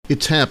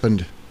It's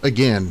happened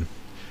again.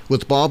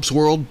 With Bob's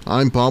World,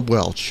 I'm Bob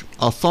Welch.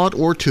 A thought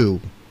or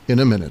two in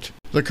a minute.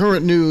 The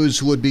current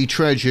news would be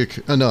tragic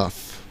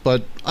enough,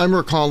 but I'm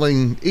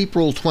recalling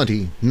April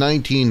 20,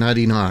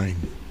 1999,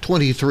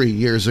 23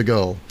 years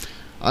ago.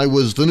 I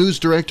was the news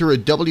director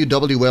at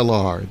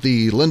WWLR,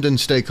 the Linden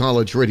State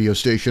College radio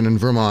station in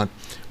Vermont.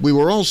 We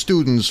were all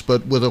students,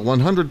 but with a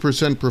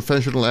 100%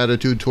 professional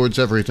attitude towards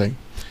everything.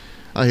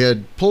 I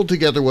had pulled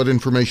together what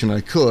information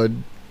I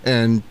could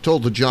and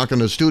told the jock in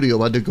the studio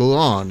I had to go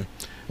on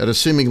at a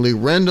seemingly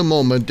random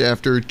moment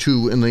after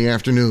 2 in the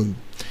afternoon.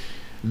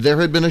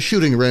 There had been a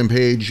shooting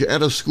rampage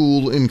at a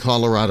school in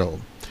Colorado.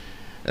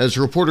 As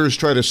reporters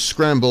try to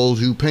scramble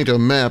to paint a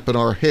map in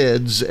our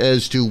heads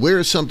as to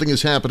where something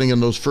is happening in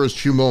those first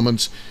few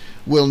moments,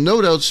 we'll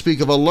no doubt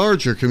speak of a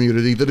larger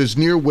community that is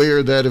near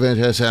where that event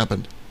has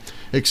happened.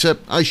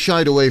 Except I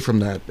shied away from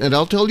that, and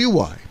I'll tell you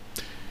why.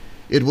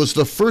 It was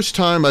the first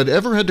time I'd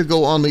ever had to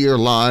go on the air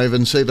live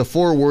and say the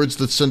 4 words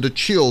that send a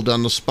chill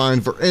down the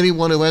spine for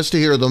anyone who has to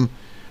hear them,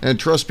 and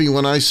trust me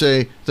when I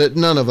say that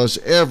none of us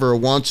ever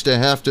wants to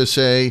have to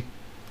say,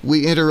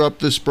 "We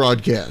interrupt this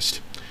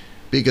broadcast,"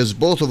 because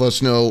both of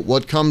us know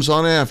what comes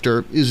on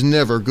after is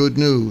never good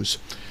news.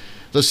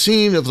 The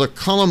scene of the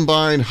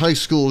Columbine High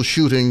School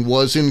shooting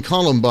was in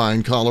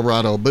Columbine,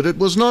 Colorado, but it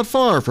was not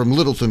far from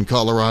Littleton,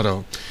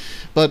 Colorado.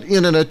 But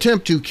in an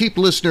attempt to keep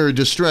listener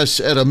distress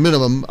at a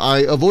minimum,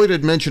 I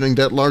avoided mentioning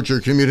that larger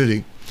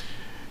community,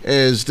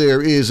 as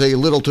there is a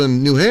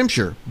Littleton, New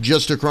Hampshire,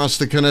 just across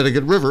the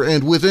Connecticut River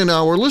and within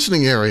our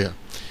listening area.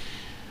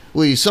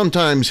 We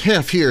sometimes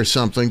half hear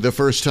something the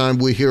first time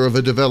we hear of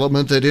a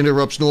development that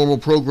interrupts normal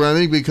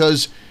programming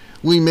because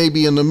we may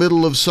be in the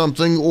middle of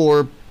something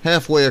or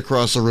halfway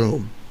across a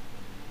room.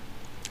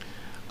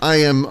 I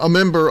am a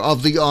member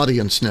of the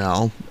audience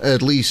now,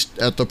 at least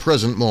at the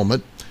present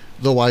moment,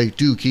 though I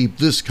do keep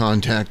this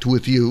contact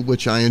with you,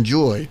 which I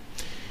enjoy.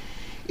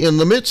 In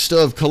the midst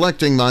of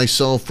collecting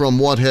myself from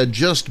what had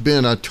just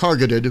been a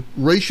targeted,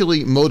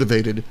 racially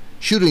motivated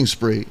shooting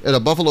spree at a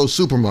Buffalo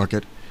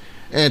supermarket,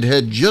 and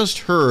had just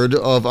heard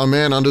of a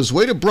man on his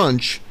way to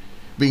brunch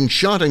being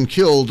shot and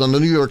killed on the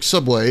New York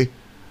subway,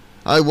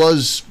 I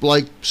was,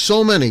 like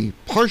so many,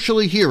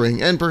 partially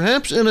hearing and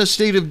perhaps in a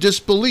state of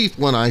disbelief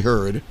when I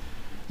heard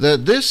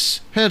that this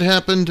had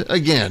happened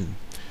again.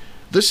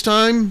 This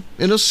time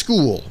in a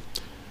school.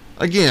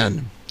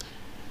 Again.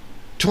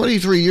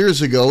 23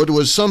 years ago, it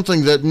was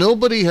something that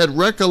nobody had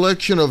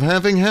recollection of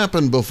having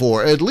happened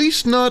before, at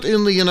least not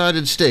in the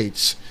United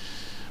States.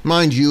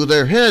 Mind you,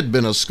 there had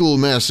been a school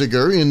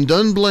massacre in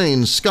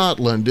Dunblane,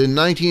 Scotland in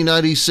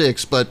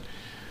 1996, but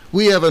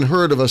we haven't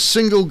heard of a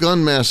single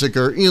gun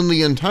massacre in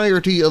the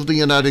entirety of the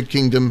United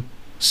Kingdom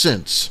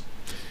since.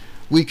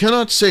 We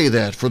cannot say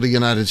that for the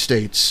United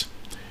States.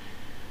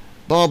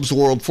 Bob's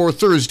World for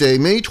Thursday,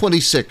 May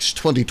 26,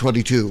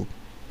 2022.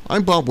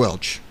 I'm Bob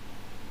Welch.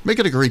 Make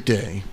it a great day.